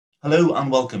Hello and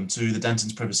welcome to the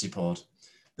Denton's Privacy Pod.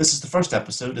 This is the first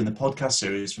episode in the podcast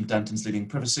series from Denton's leading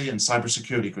privacy and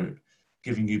cybersecurity group,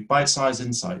 giving you bite-sized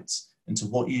insights into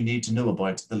what you need to know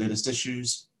about the latest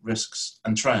issues, risks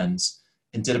and trends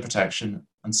in data protection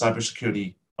and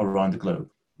cybersecurity around the globe.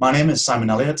 My name is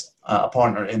Simon Elliott, a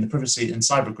partner in the Privacy and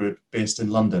Cyber Group based in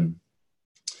London.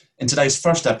 In today's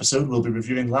first episode, we'll be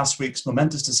reviewing last week's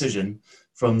momentous decision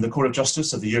from the Court of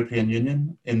Justice of the European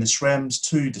Union in the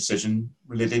Schrems II decision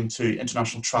relating to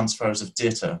international transfers of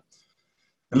data.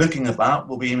 And looking at that,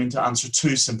 we'll be aiming to answer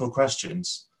two simple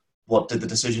questions. What did the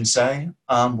decision say,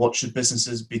 and what should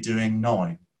businesses be doing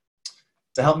now?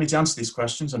 To help me to answer these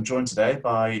questions, I'm joined today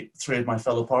by three of my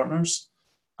fellow partners.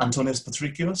 Antonios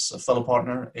Patrikios, a fellow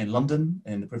partner in London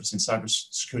in the Privacy and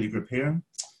Cybersecurity Group here.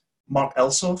 Mark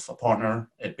Elsoff, a partner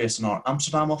based in our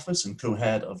Amsterdam office and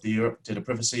co-head of the Europe Data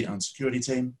Privacy and Security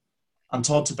team. And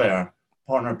Todd Taber,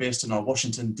 partner based in our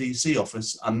Washington, D.C.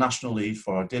 office and national lead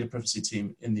for our data privacy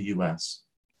team in the US.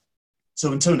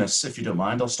 So Antonios, if you don't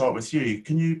mind, I'll start with you.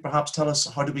 Can you perhaps tell us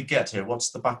how did we get here?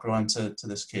 What's the background to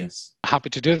this case? Happy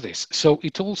to do this. So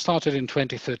it all started in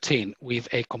 2013 with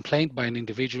a complaint by an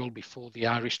individual before the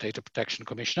Irish Data Protection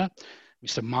Commissioner.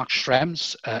 Mr. Mark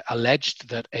Schrems alleged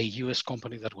that a US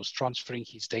company that was transferring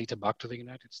his data back to the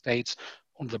United States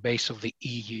on the basis of the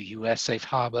EU-US safe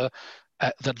harbor,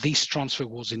 that this transfer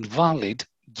was invalid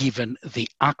given the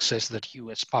access that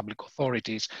US public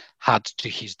authorities had to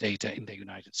his data in the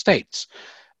United States.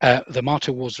 The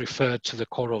matter was referred to the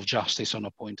Court of Justice on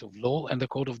a point of law, and the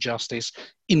Court of Justice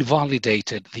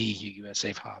invalidated the EU-US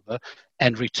safe harbor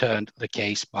and returned the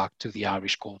case back to the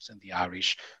Irish courts and the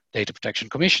Irish Data Protection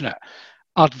Commissioner.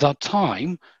 At that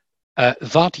time,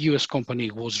 that US company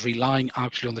was relying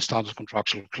actually on the standard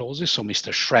contractual clauses. So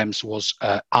Mr. Schrems was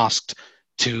asked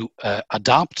to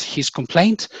adapt his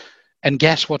complaint. And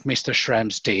guess what Mr.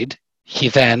 Schrems did? He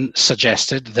then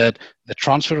suggested that the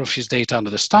transfer of his data under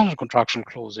the standard contractual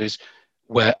clauses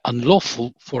were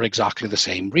unlawful for exactly the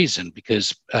same reason,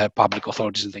 because public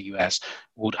authorities in the US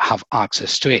would have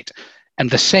access to it. And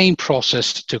the same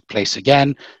process took place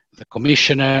again. The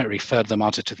commissioner referred the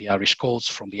matter to the Irish courts.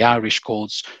 From the Irish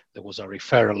courts, there was a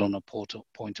referral on a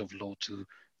point of law to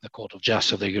the Court of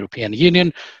Justice of the European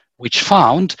Union, which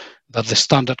found that the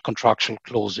standard contractual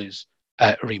clauses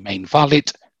remain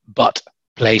valid, but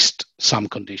placed some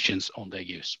conditions on their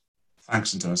use.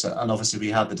 Thanks, Antonios. And obviously we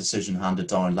had the decision handed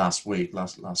down last week,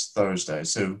 last Thursday.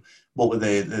 So what were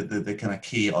the kind of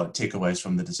key takeaways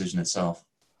from the decision itself?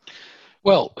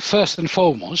 Well, first and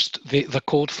foremost, the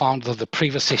court found that the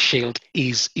privacy shield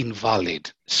is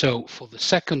invalid. So for the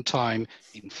second time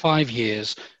in 5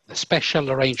 years, the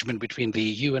special arrangement between the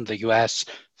EU and the US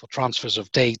for transfers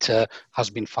of data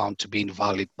has been found to be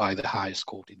invalid by the highest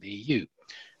court in the EU.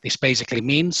 This basically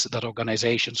means that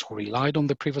organizations who relied on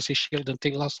the privacy shield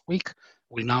until last week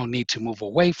will now need to move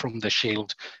away from the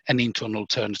shield and into an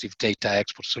alternative data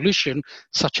export solution,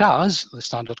 such as the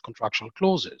standard contractual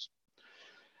clauses.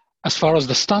 As far as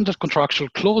the standard contractual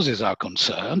clauses are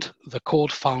concerned, the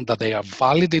court found that they are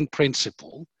valid in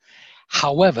principle.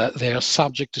 However, they are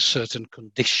subject to certain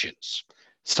conditions,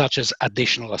 such as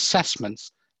additional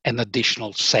assessments and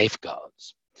additional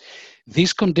safeguards.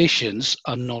 These conditions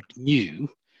are not new.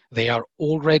 They are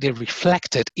already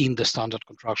reflected in the standard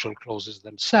contractual clauses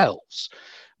themselves,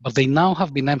 but they now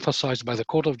have been emphasized by the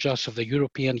Court of Justice of the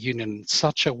European Union in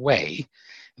such a way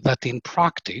that in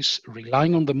practice,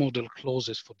 relying on the model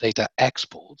clauses for data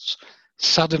exports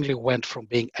suddenly went from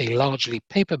being a largely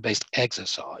paper-based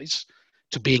exercise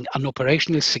to being an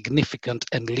operationally significant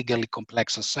and legally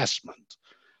complex assessment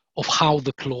of how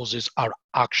the clauses are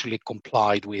actually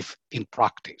complied with in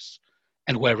practice,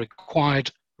 and where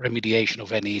required remediation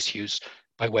of any issues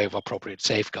by way of appropriate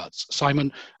safeguards.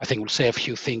 Simon, I think, will say a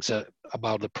few things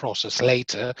about the process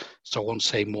later, so I won't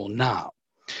say more now.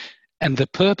 And the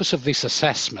purpose of this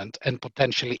assessment and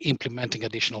potentially implementing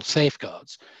additional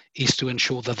safeguards is to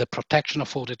ensure that the protection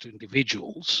afforded to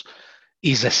individuals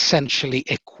is essentially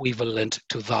equivalent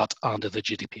to that under the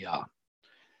GDPR.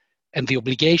 And the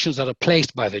obligations that are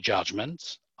placed by the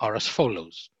judgment are as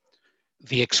follows.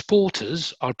 The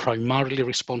exporters are primarily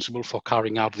responsible for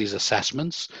carrying out these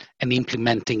assessments and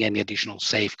implementing any additional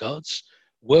safeguards,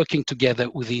 working together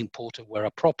with the importer where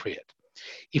appropriate.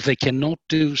 If they cannot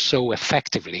do so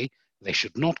effectively, they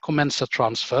should not commence a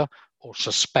transfer or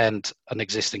suspend an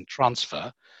existing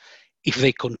transfer. If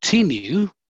they continue,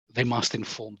 they must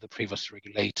inform the privacy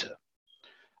regulator.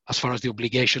 As far as the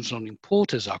obligations on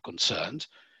importers are concerned,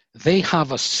 they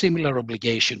have a similar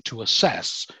obligation to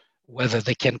assess whether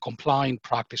they can comply in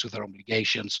practice with their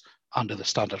obligations under the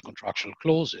standard contractual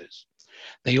clauses.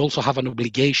 They also have an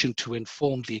obligation to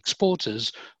inform the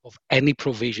exporters of any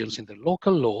provisions in the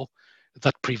local law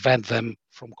that prevent them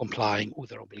from complying with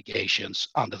their obligations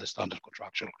under the standard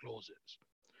contractual clauses.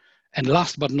 And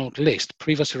last but not least,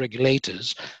 privacy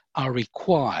regulators are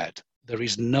required, there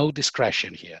is no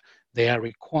discretion here, they are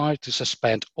required to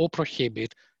suspend or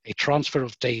prohibit a transfer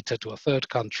of data to a third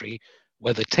country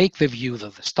where they take the view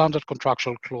that the standard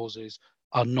contractual clauses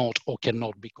are not or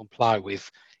cannot be complied with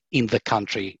in the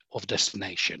country of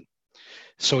destination.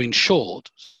 So in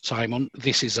short, Simon,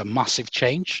 this is a massive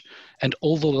change. And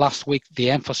although last week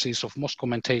the emphasis of most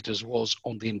commentators was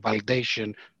on the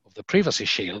invalidation of the privacy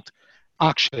shield,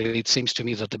 actually it seems to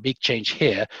me that the big change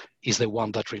here is the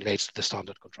one that relates to the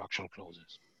standard contractual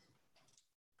clauses.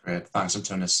 Great, thanks,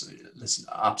 Antonis. Listen,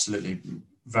 absolutely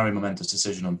very momentous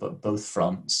decision on both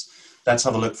fronts. Let's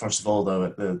have a look, first of all, though,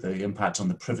 at the impact on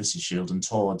the privacy shield. And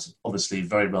Todd, obviously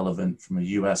very relevant from a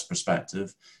US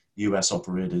perspective, US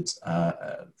operated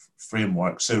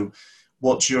framework. So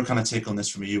what's your kind of take on this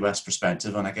from a US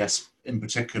perspective? And I guess in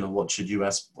particular, what should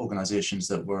US organizations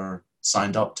that were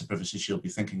signed up to Privacy Shield be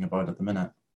thinking about at the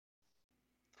minute?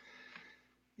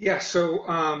 Yeah, so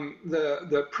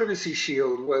the Privacy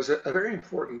Shield was a very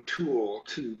important tool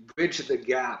to bridge the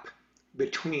gap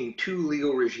between two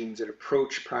legal regimes that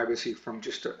approach privacy from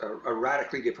just a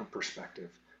radically different perspective.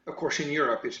 Of course, in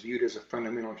Europe, it's viewed as a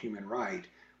fundamental human right,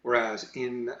 whereas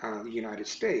in the United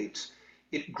States,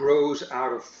 it grows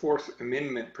out of Fourth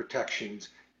Amendment protections,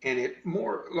 and it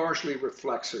more largely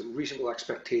reflects reasonable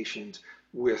expectations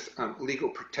with legal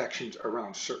protections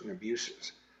around certain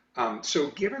abuses.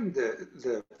 So given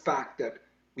the fact that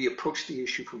we approach the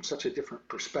issue from such a different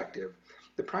perspective,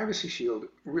 the Privacy Shield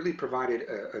really provided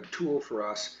a tool for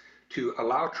us to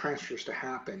allow transfers to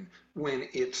happen when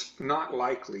it's not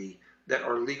likely that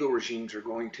our legal regimes are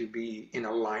going to be in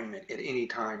alignment at any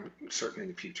time certain in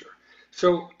the future.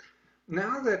 So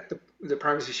now that the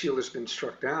Privacy Shield has been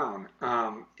struck down,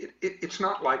 it's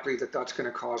not likely that that's going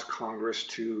to cause Congress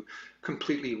to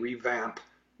completely revamp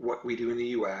what we do in the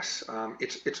US.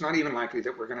 It's not even likely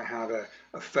that we're going to have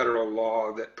a federal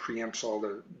law that preempts all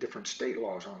the different state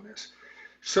laws on this.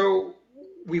 So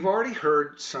we've already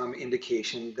heard some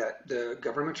indication that the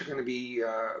governments are going to be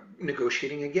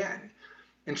negotiating again.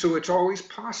 And so it's always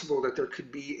possible that there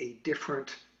could be a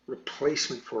different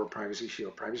replacement for Privacy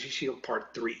Shield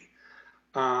Part 3.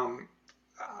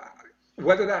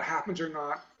 Whether that happens or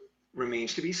not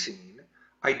remains to be seen.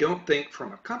 I don't think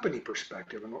from a company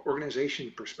perspective, an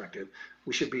organization perspective,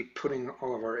 we should be putting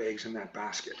all of our eggs in that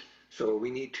basket. So we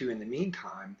need to, in the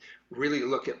meantime, really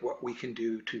look at what we can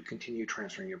do to continue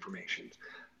transferring information.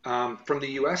 From the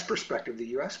US perspective,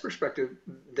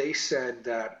 they said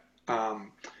that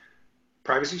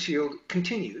Privacy Shield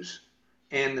continues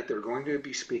and that they're going to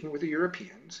be speaking with the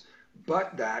Europeans,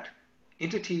 but that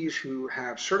entities who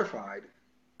have certified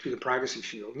to the Privacy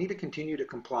Shield need to continue to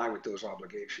comply with those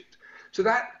obligations. So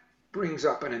that brings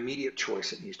up an immediate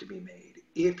choice that needs to be made.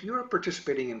 If you're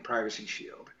participating in Privacy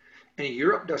Shield and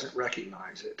Europe doesn't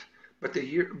recognize it, but the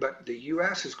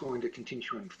US is going to continue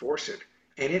to enforce it,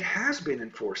 and it has been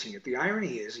enforcing it. The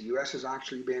irony is the US has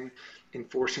actually been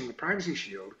enforcing the Privacy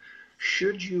Shield.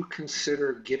 Should you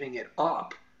consider giving it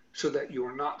up so that you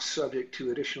are not subject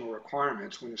to additional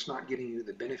requirements when it's not getting you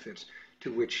the benefits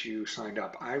to which you signed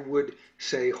up? I would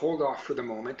say hold off for the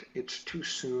moment. It's too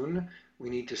soon. We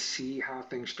need to see how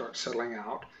things start settling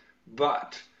out,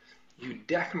 but you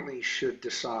definitely should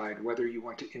decide whether you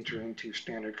want to enter into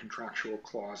standard contractual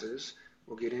clauses.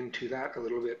 We'll get into that a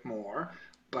little bit more,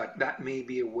 but that may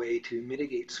be a way to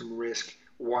mitigate some risk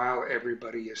while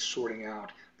everybody is sorting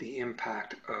out the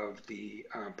impact of the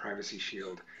Privacy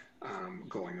Shield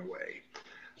going away.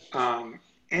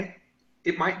 And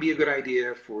it might be a good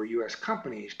idea for US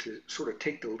companies to sort of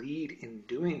take the lead in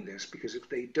doing this, because if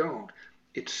they don't,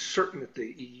 it's certain that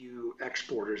the EU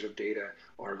exporters of data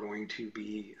are going to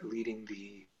be leading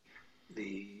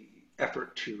the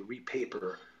effort to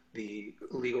repaper the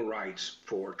legal rights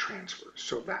for transfers.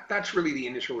 So that's really the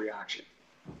initial reaction.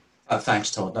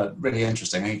 Thanks, Todd. Really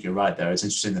interesting. I think you're right there. It's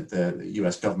interesting that the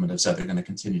US government have said they're going to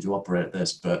continue to operate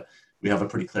this, but we have a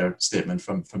pretty clear statement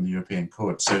from the European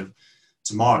Court. So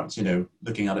to Mark,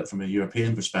 looking at it from a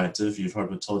European perspective, you've heard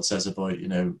what Todd says about,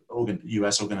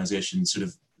 US organizations sort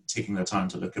of taking their time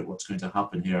to look at what's going to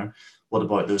happen here. What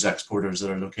about those exporters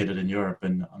that are located in Europe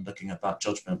and looking at that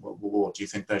judgment? What do you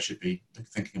think they should be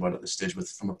thinking about at this stage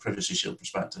from a Privacy Shield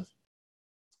perspective?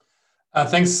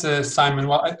 Thanks, Simon.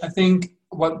 Well, I think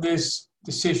what this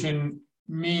decision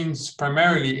means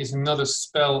primarily is another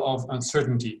spell of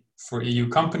uncertainty for EU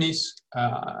companies,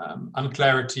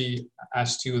 unclarity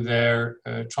as to their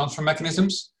transfer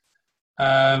mechanisms.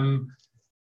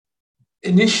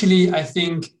 Initially, I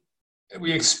think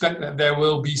we expect that there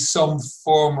will be some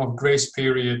form of grace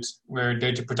period where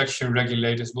data protection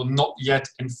regulators will not yet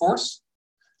enforce.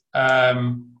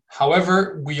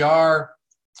 However, we are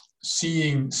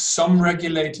seeing some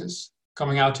regulators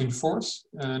coming out in force,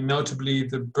 notably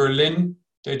the Berlin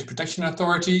Data Protection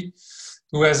Authority,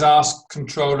 who has asked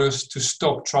controllers to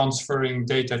stop transferring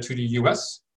data to the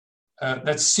US.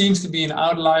 That seems to be an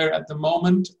outlier at the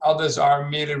moment. Others are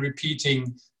merely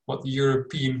repeating what the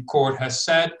European Court has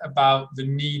said about the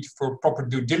need for proper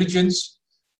due diligence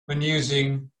when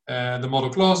using the model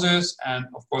clauses. And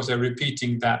of course, they're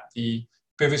repeating that the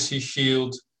privacy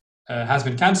shield has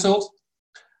been cancelled.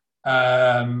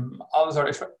 Others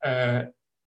are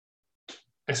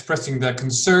expressing their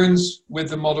concerns with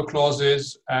the model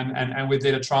clauses and with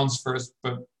data transfers,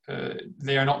 but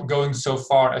they are not going so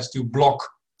far as to block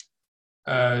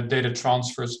data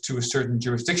transfers to a certain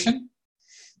jurisdiction.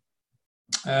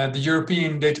 The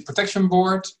European Data Protection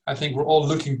Board, I think we're all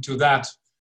looking to that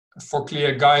for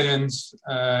clear guidance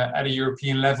at a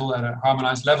European level, at a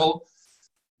harmonized level.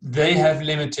 They have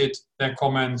limited their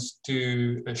comments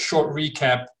to a short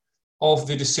recap of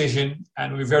the decision,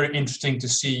 and we're very interesting to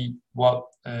see what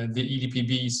the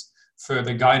EDPB's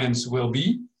further guidance will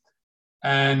be.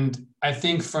 And I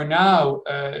think for now,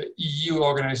 EU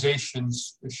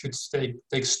organizations should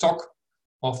take stock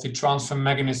of the transfer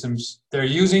mechanisms they're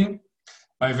using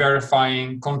by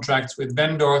verifying contracts with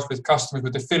vendors, with customers,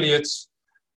 with affiliates,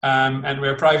 and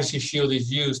where Privacy Shield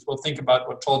is used. Well, think about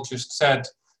what Todd just said.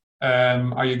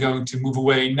 Are you going to move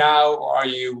away now, or are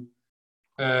you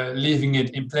leaving it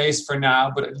in place for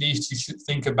now? But at least you should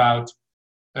think about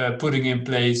putting in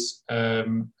place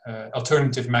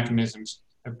alternative mechanisms,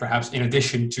 perhaps in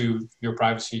addition to your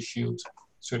Privacy Shield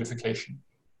certification.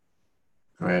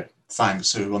 Great, thanks.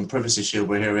 So on the Privacy Shield,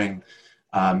 we're hearing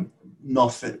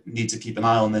need to keep an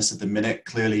eye on this at the minute.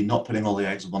 Clearly not putting all the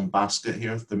eggs in one basket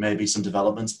here. There may be some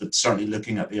developments, but certainly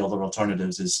looking at the other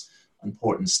alternatives is an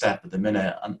important step at the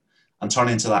minute. And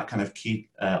turning to that kind of key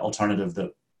alternative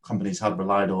that companies had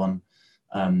relied on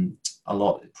a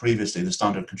lot previously, the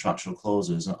standard contractual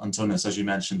clauses. Antonis, as you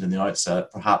mentioned in the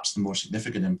outset, perhaps the more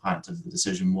significant impact of the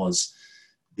decision was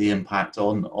the impact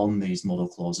on these model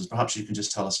clauses. Perhaps you can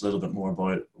just tell us a little bit more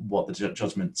about what the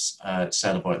judgments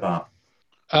said about that.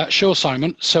 Sure,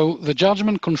 Simon. So the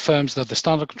judgment confirms that the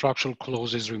standard contractual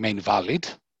clauses remain valid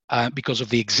because of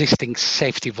the existing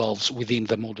safety valves within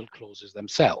the model clauses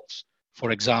themselves.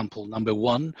 For example, number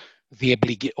one, the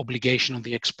obligation on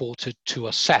the exporter to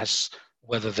assess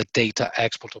whether the data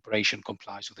export operation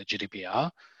complies with the GDPR.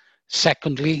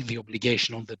 Secondly, the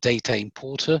obligation on the data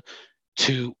importer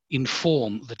to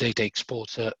inform the data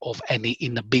exporter of any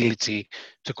inability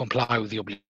to comply with the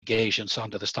obligations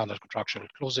under the standard contractual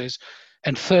clauses.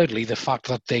 And thirdly, the fact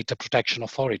that data protection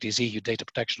authorities, EU data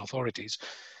protection authorities,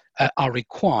 are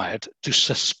required to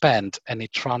suspend any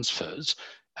transfers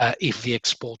if the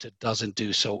exporter doesn't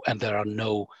do so and there are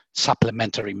no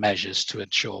supplementary measures to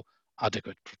ensure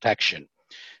adequate protection.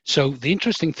 So the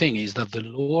interesting thing is that the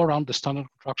law around the standard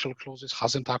contractual clauses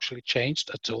hasn't actually changed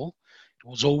at all. It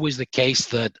was always the case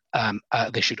that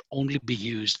they should only be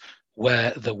used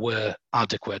where there were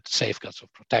adequate safeguards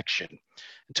of protection.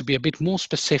 And to be a bit more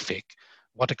specific,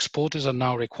 what exporters are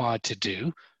now required to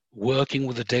do, working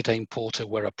with the data importer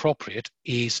where appropriate,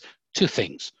 is two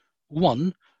things.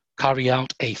 One, carry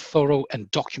out a thorough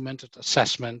and documented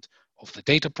assessment of the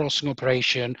data processing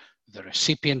operation, the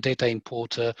recipient data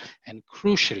importer, and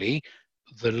crucially,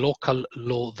 the local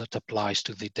law that applies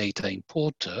to the data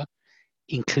importer,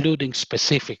 including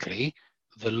specifically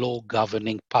the law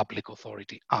governing public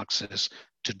authority access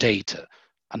to data,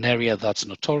 an area that's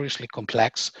notoriously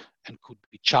complex and could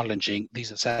be challenging.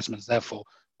 These assessments, therefore,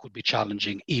 could be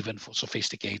challenging even for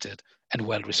sophisticated and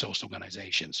well-resourced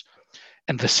organizations.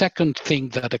 And the second thing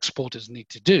that exporters need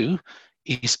to do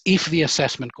is, if the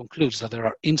assessment concludes that there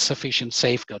are insufficient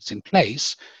safeguards in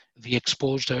place, the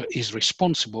exporter is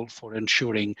responsible for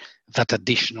ensuring that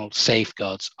additional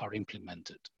safeguards are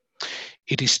implemented.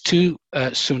 It is too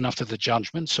soon after the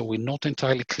judgment, so we're not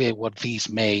entirely clear what these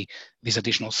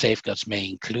additional safeguards may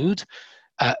include.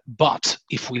 But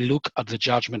if we look at the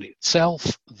judgment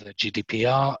itself, the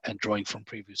GDPR, and drawing from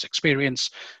previous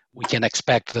experience, we can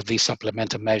expect that these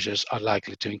supplemental measures are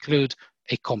likely to include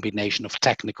a combination of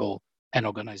technical and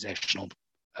organizational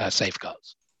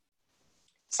safeguards.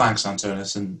 Thanks,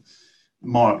 Antonis. And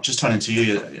Mark, just turning to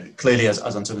you, clearly, as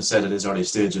Antonis said, it is early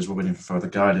stages. We're waiting for further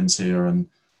guidance here, and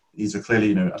these are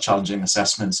clearly, challenging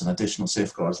assessments and additional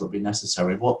safeguards that will be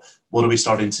necessary. What are we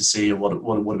starting to see, or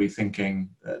what are we thinking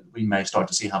we may start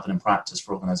to see happen in practice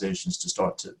for organisations to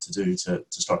start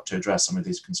to address some of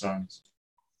these concerns?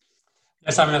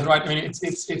 Yes, I mean, that's right. I mean,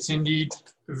 it's indeed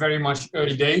very much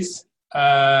early days,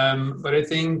 but I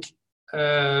think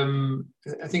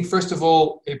first of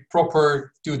all, a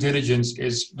proper due diligence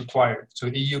is required. So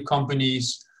EU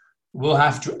companies will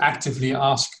have to actively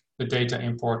ask the data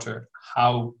importer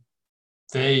how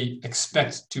they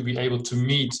expect to be able to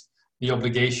meet the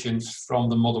obligations from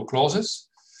the model clauses.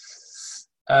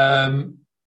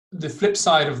 The flip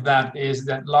side of that is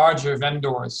that larger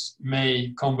vendors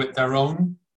may come with their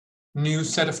own new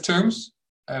set of terms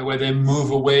where they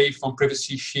move away from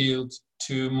Privacy Shield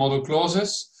to model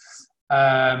clauses,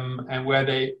 and where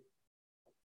they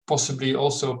possibly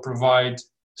also provide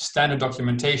standard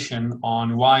documentation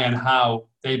on why and how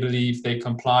they believe they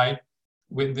comply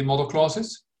with the model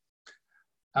clauses.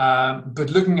 But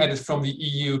looking at it from the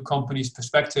EU company's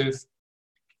perspective,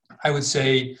 I would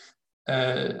say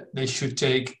they should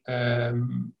take a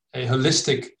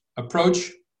holistic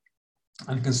approach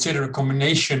and consider a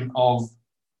combination of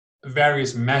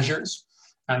various measures.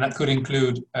 And that could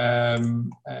include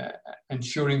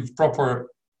ensuring proper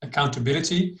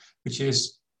accountability, which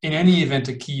is in any event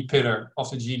a key pillar of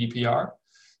the GDPR.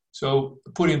 So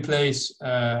put in place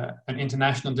an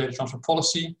international data transfer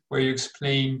policy where you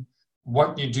explain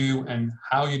what you do and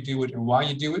how you do it and why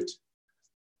you do it.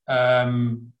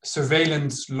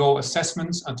 Surveillance law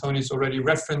assessments, Antonius already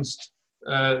referenced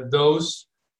those.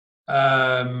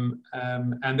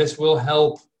 And this will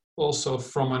help also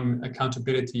from an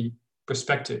accountability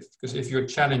perspective, because if you're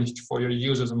challenged for your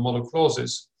users and model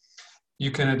clauses, you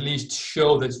can at least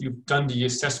show that you've done the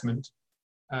assessment.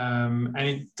 And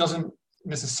it doesn't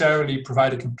necessarily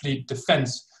provide a complete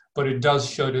defense, but it does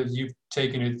show that you've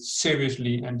taken it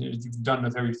seriously and that you've done a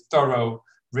very thorough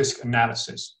risk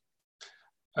analysis.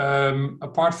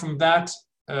 Apart from that,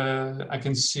 I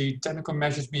can see technical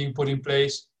measures being put in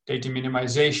place, data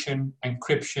minimization,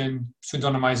 encryption,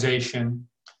 pseudonymization,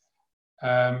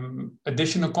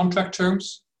 additional contract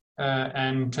terms,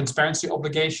 and transparency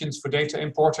obligations for data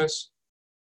importers.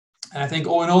 And I think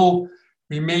all in all,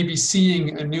 we may be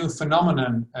seeing a new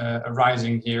phenomenon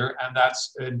arising here, and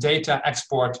that's data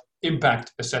export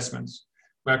impact assessments,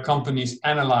 where companies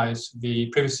analyze the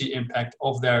privacy impact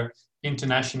of their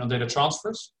international data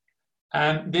transfers.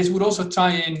 And this would also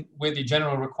tie in with the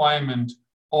general requirement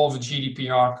of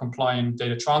GDPR compliant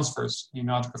data transfers in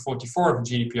Article 44 of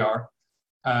GDPR,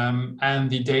 and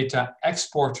the data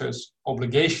exporter's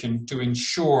obligation to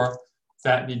ensure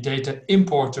that the data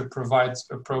importer provides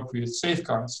appropriate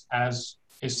safeguards as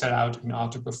is set out in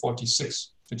Article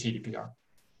 46 of GDPR.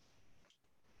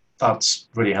 That's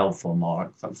really helpful,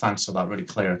 Mark. Thanks for that really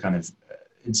clear kind of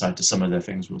insight to some of the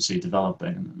things we'll see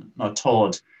developing. Now,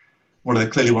 Todd,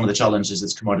 clearly one of the challenges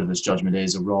that's come out of this judgment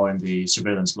is around the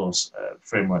surveillance laws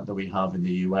framework that we have in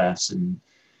the US. And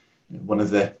one of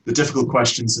the difficult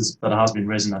questions that has been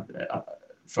risen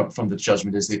from the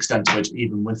judgment is the extent to which,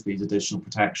 even with these additional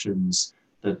protections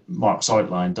that Mark's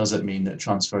outlined, does it mean that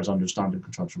transfers under standard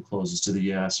contractual clauses to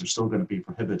the US are still going to be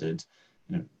prohibited?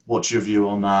 What's your view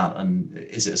on that, and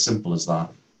is it as simple as that?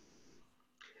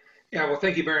 Yeah, well,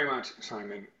 thank you very much,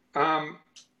 Simon.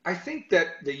 I think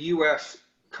that the US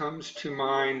comes to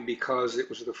mind because it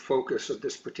was the focus of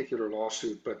this particular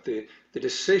lawsuit, but the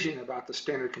decision about the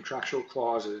standard contractual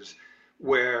clauses,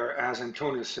 where, as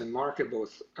Antonius and Mark have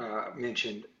both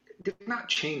mentioned, did not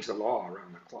change the law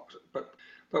around the clause.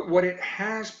 But what it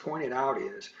has pointed out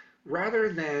is,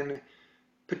 rather than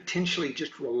potentially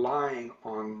just relying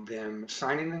on them,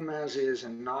 signing them as is,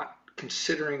 and not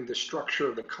considering the structure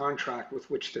of the contract with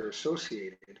which they're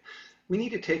associated, we need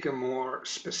to take a more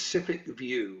specific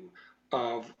view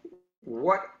of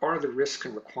what are the risks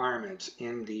and requirements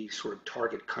in the sort of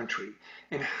target country,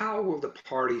 and how will the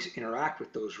parties interact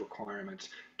with those requirements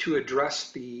to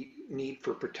address the need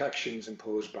for protections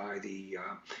imposed by the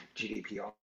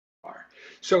GDPR.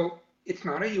 So it's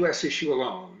not a US issue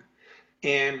alone,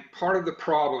 and part of the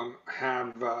problem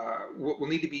will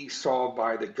need to be solved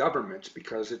by the governments,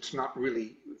 because it's not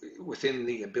really within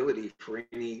the ability for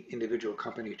any individual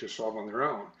company to solve on their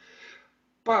own.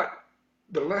 But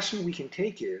the lesson we can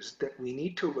take is that we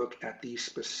need to look at the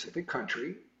specific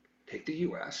country, take the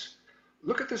US,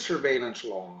 look at the surveillance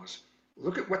laws,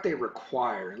 look at what they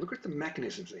require, and look at the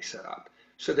mechanisms they set up,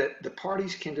 so that the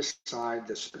parties can decide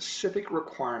the specific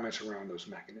requirements around those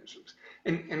mechanisms.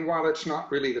 And while it's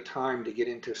not really the time to get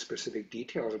into specific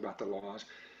details about the laws,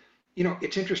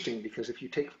 it's interesting, because if you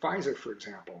take FISA, for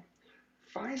example,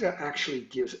 FISA actually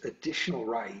gives additional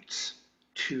rights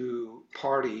to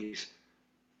parties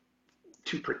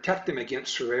to protect them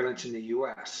against surveillance in the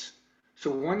US.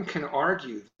 So one can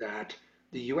argue that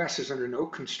the US is under no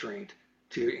constraint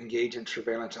to engage in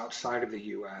surveillance outside of the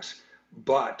US,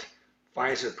 but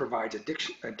Pfizer provides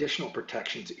additional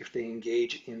protections if they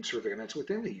engage in surveillance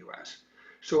within the US.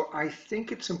 So I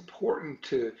think it's important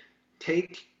to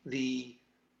take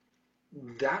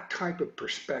that type of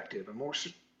perspective, a more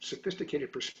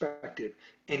sophisticated perspective,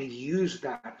 and use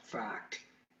that fact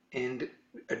and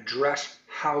address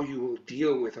how you will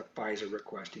deal with a Pfizer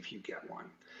request if you get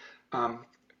one.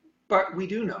 But we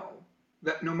do know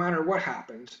that no matter what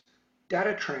happens,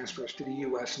 data transfers to the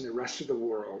US and the rest of the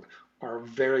world are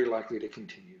very likely to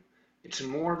continue. It's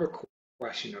more of a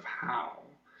question of how,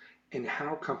 and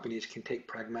how companies can take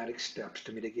pragmatic steps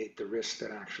to mitigate the risks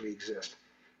that actually exist.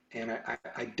 And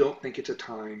I don't think it's a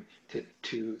time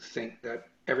to think that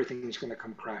everything is going to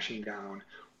come crashing down,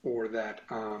 or that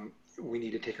we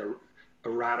need to take a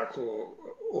radical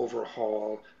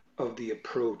overhaul of the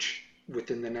approach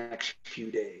within the next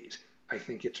few days. I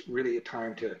think it's really a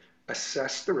time to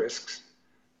assess the risks,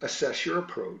 assess your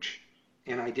approach,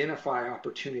 and identify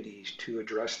opportunities to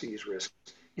address these risks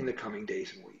in the coming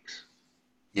days and weeks.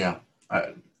 Yeah,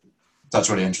 that's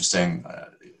really interesting,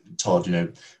 Todd. I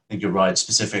think you're right.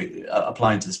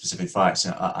 Applying to the specific facts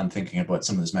and thinking about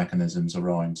some of those mechanisms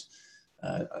around,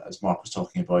 as Mark was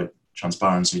talking about,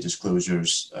 transparency,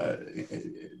 disclosures,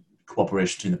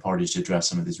 cooperation between the parties to address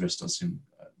some of these risks does seem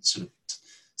sort of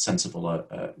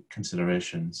sensible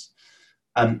considerations.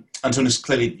 Antonius,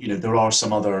 clearly, there are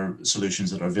some other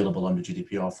solutions that are available under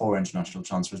GDPR for international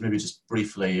transfers. Maybe just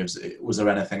briefly, was there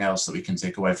anything else that we can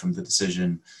take away from the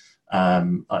decision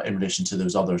in relation to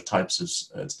those other types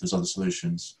of those other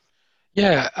solutions?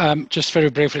 Yeah, just very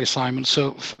briefly, Simon.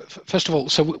 So first of all,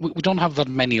 we don't have that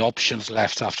many options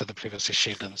left after the Privacy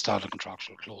Shield and the standard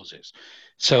contractual clauses.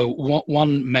 So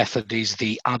one method is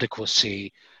the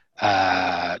adequacy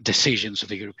decisions of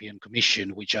the European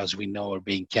Commission, which, as we know, are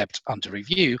being kept under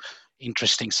review.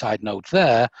 Interesting side note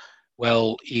there.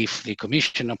 Well, if the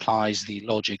Commission applies the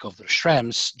logic of the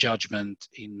Schrems judgment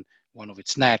in one of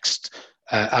its next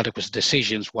adequacy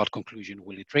decisions, what conclusion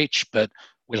will it reach? But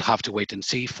we'll have to wait and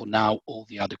see. For now, all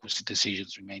the adequacy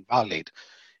decisions remain valid.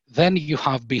 Then you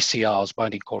have BCR's,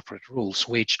 binding corporate rules,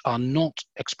 which are not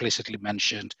explicitly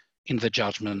mentioned in the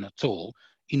judgment at all.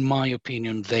 In my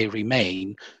opinion, they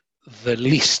remain the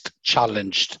least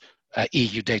challenged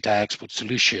EU data export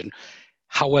solution.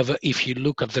 However, if you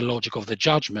look at the logic of the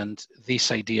judgment,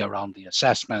 this idea around the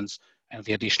assessments and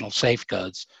the additional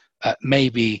safeguards,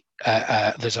 maybe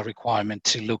there's a requirement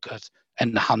to look at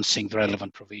enhancing the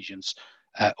relevant provisions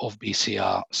of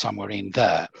BCR somewhere in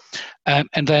there.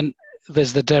 And then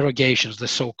there's the derogations, the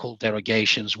so-called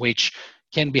derogations, which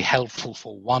can be helpful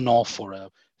for one-off or a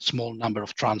small number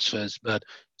of transfers, but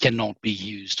cannot be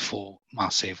used for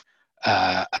massive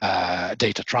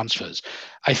data transfers.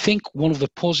 I think one of the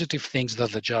positive things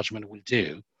that the judgment will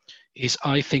do is,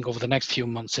 I think over the next few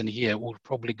months and year, we're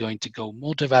probably going to go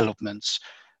more developments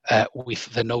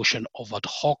with the notion of ad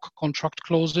hoc contract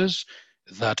clauses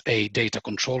that a data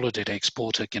controller, data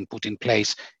exporter can put in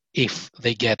place if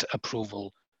they get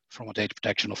approval from a data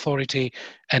protection authority,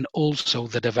 and also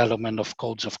the development of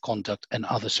codes of conduct and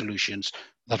other solutions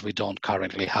that we don't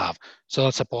currently have. So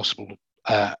that's a possible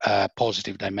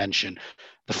positive dimension.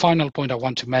 The final point I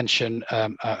want to mention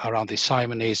around this,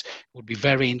 Simon, is it would be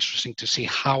very interesting to see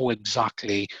how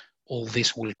exactly all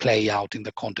this will play out in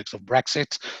the context of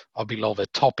Brexit, our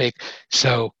beloved topic.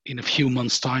 So in a few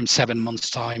months' time, 7 months'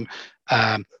 time,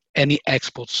 any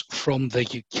exports from the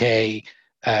UK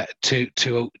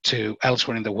to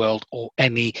elsewhere in the world, or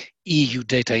any EU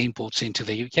data imports into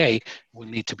the UK, will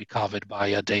need to be covered by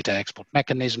a data export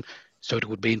mechanism. So it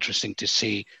would be interesting to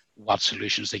see what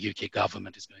solutions the UK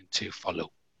government is going to follow.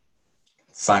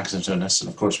 Thanks, Antonius. And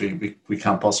of course, we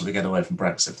can't possibly get away from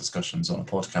Brexit discussions on a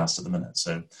podcast at the minute.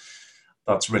 So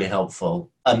that's really helpful.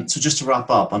 So just to wrap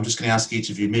up, I'm just going to ask each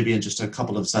of you, maybe in just a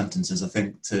couple of sentences, I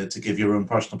think, to give your own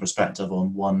personal perspective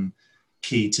on one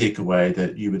key takeaway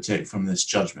that you would take from this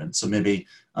judgment. So maybe,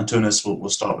 Antonius, we'll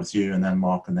start with you, and then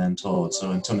Mark, and then Todd.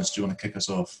 So Antonius, do you want to kick us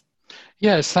off?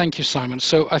 Yes, thank you, Simon.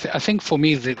 So I think for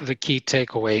me, the key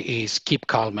takeaway is keep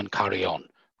calm and carry on,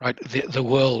 right? The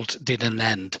world didn't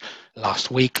end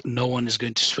last week. No one is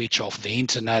going to switch off the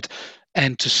internet.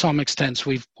 And to some extent,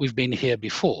 we've been here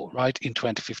before, right? In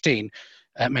 2015,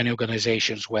 many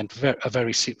organizations went through a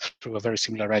very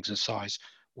similar exercise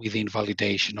with the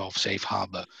invalidation of Safe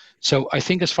Harbor. So I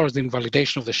think as far as the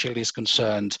invalidation of the shield is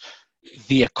concerned,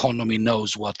 the economy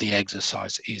knows what the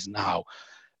exercise is now.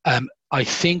 I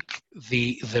think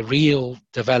the real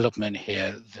development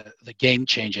here, the game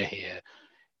changer here,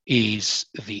 is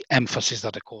the emphasis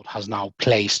that the court has now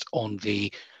placed on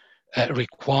the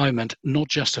requirement not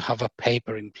just to have a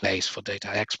paper in place for data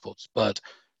exports, but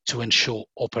to ensure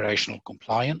operational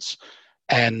compliance.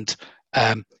 And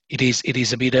It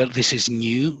is a bit, this is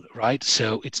new, right?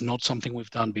 So it's not something we've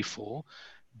done before,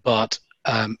 but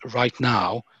right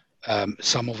now,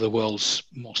 some of the world's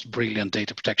most brilliant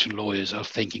data protection lawyers are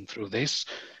thinking through this,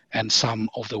 and some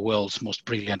of the world's most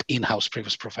brilliant in-house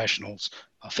privacy professionals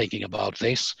are thinking about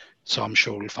this. So I'm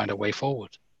sure we'll find a way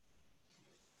forward.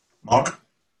 Mark?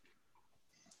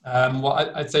 Well,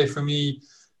 I'd say for me,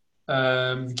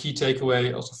 the key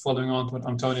takeaway, also following on to what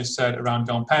Antonio said around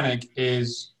don't panic,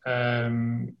 is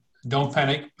don't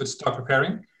panic, but start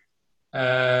preparing.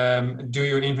 Do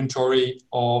your inventory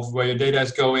of where your data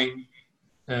is going.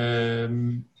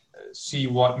 See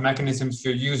what mechanisms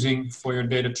you're using for your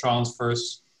data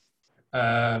transfers,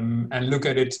 and look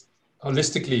at it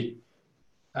holistically,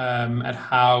 at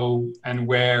how and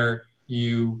where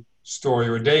you store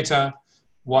your data,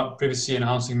 what privacy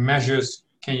enhancing measures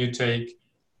can you take,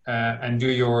 and do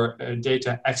your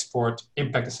data export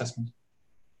impact assessment.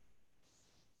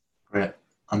 Great.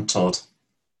 And Todd?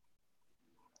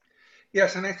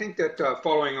 Yes, and I think that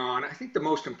following on, I think the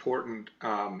most important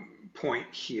point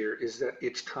here is that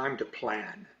it's time to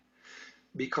plan,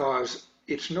 because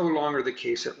it's no longer the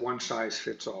case that one size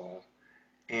fits all.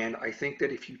 And I think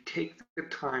that if you take the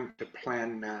time to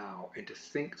plan now and to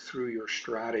think through your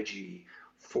strategy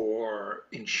for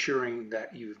ensuring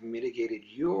that you've mitigated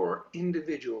your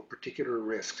individual particular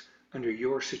risks under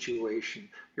your situation,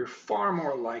 you're far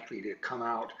more likely to come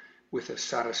out with a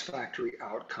satisfactory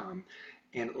outcome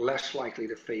and less likely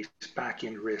to face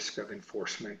back-end risk of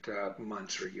enforcement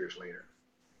months or years later.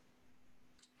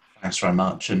 Thanks very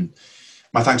much. And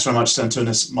my thanks very much to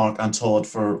Antonis, Mark and Todd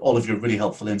for all of your really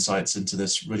helpful insights into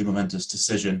this really momentous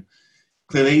decision.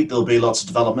 Clearly, there'll be lots of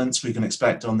developments we can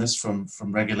expect on this from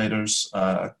regulators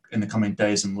in the coming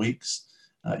days and weeks.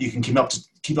 You can keep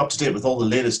up to date with all the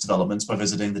latest developments by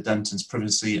visiting the Dentons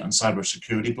Privacy and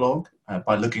Cybersecurity blog,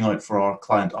 by looking out for our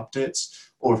client updates,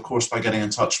 or of course by getting in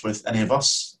touch with any of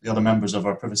us, the other members of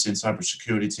our privacy and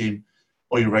cybersecurity team,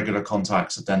 or your regular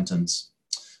contacts at Dentons.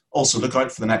 Also, look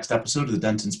out for the next episode of the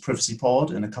Dentons Privacy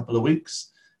Pod in a couple of weeks.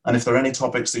 And if there are any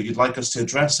topics that you'd like us to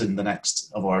address in the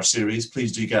next of our series,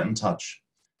 please do get in touch.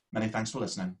 Many thanks for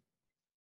listening.